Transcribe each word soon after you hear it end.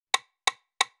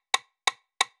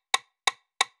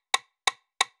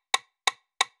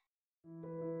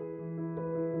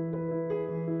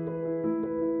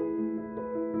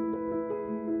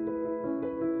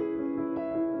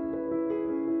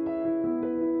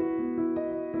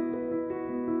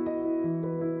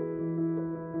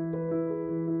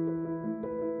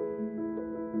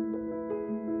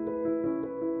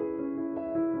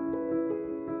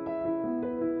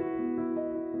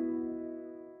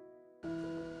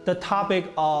The topic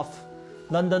of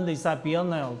London Design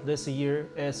Biennale this year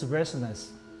is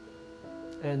resonance.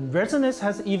 And resonance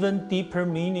has even deeper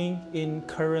meaning in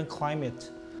current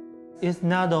climate. It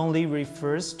not only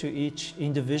refers to each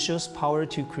individual's power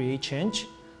to create change,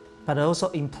 but also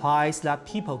implies that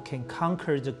people can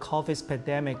conquer the COVID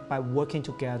pandemic by working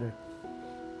together.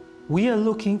 We are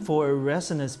looking for a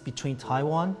resonance between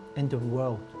Taiwan and the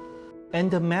world,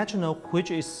 and the metronome, which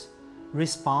is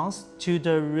response to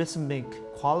the rhythmic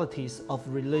qualities of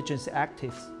religious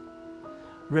actives,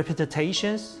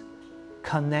 repetitions,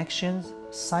 connections,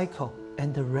 cycle,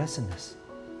 and the resonance.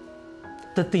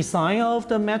 The design of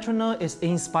the metronome is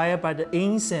inspired by the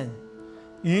incense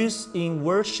used in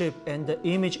worship and the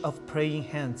image of praying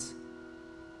hands.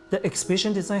 The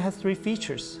exhibition design has 3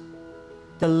 features.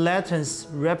 The lanterns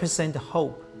represent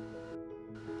hope.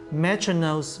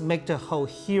 Metronomes make the hope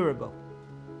hearable.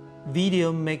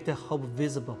 Video make the hope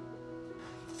visible.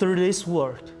 Through this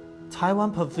work,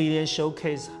 Taiwan Pavilion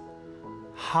showcases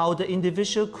how the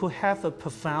individual could have a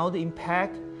profound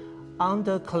impact on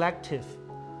the collective,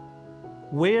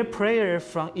 where prayer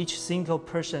from each single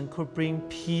person could bring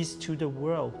peace to the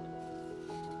world.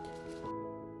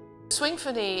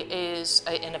 Swingphony is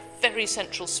in a very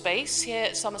central space here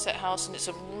at Somerset House, and it's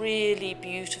a really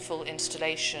beautiful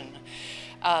installation.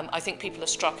 I think people are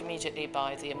struck immediately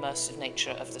by the immersive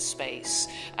nature of the space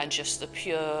and just the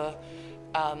pure,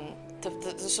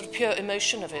 the sort of pure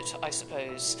emotion of it, I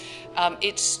suppose.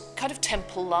 It's kind of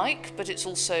temple-like, but it's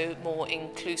also more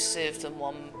inclusive than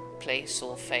one place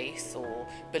or faith or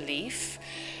belief.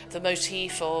 The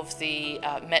motif of the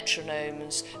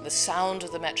metronomes, the sound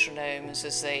of the metronomes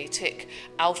as they tick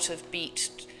out of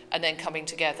beat and then coming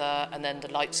together, and then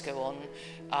the lights go on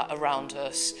around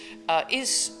us,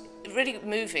 is really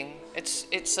moving.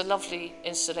 It's a lovely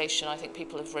installation. I think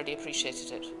people have really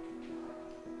appreciated it.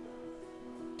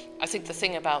 I think the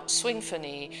thing about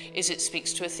Swingphony is it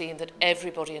speaks to a theme that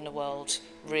everybody in the world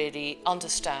really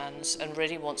understands and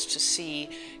really wants to see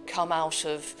come out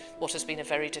of what has been a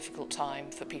very difficult time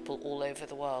for people all over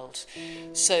the world.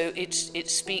 So it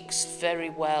speaks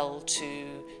very well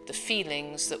to the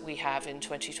feelings that we have in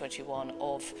 2021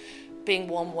 of being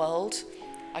one world,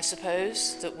 I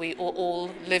suppose, that we are all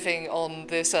living on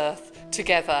this earth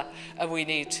together, and we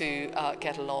need to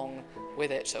get along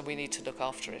with it, and we need to look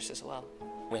after it as well.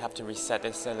 We have to reset the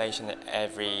installation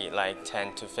every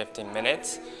 10 to 15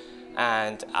 minutes,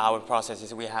 and our process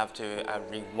is we have to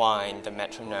rewind the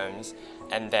metronomes,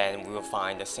 and then we will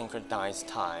find the synchronized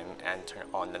time and turn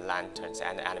on the lanterns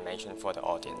and the animation for the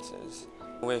audiences.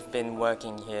 We've been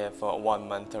working here for 1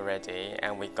 month already,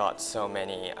 and we got so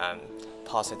many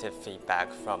positive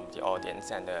feedback from the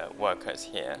audience and the workers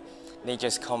here. They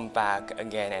just come back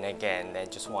again and again. They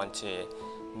just want to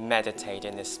meditate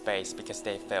in this space because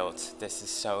they felt this is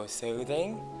so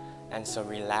soothing and so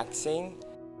relaxing,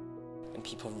 and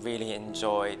people really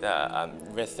enjoy the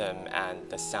rhythm and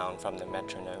the sound from the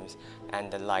metronomes and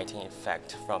the lighting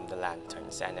effect from the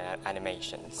lanterns and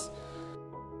animations.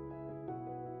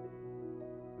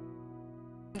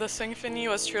 The Swingphony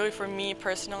was truly, for me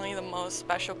personally, the most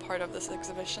special part of this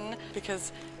exhibition,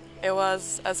 because it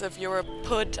was as if you were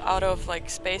put out of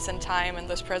space and time in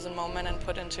this present moment and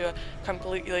put into a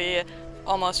completely,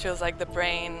 almost feels like the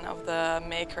brain of the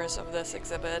makers of this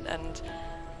exhibit, and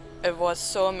it was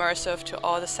so immersive to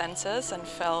all the senses and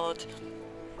felt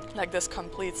like this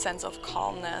complete sense of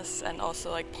calmness, and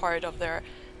also part of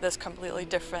this completely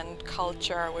different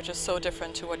culture, which is so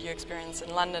different to what you experience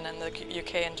in London and the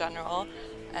UK in general,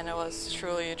 and it was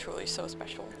truly, truly so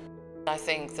special. I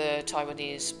think the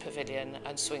Taiwanese Pavilion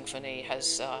and Swingphony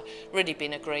has really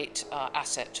been a great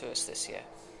asset to us this year.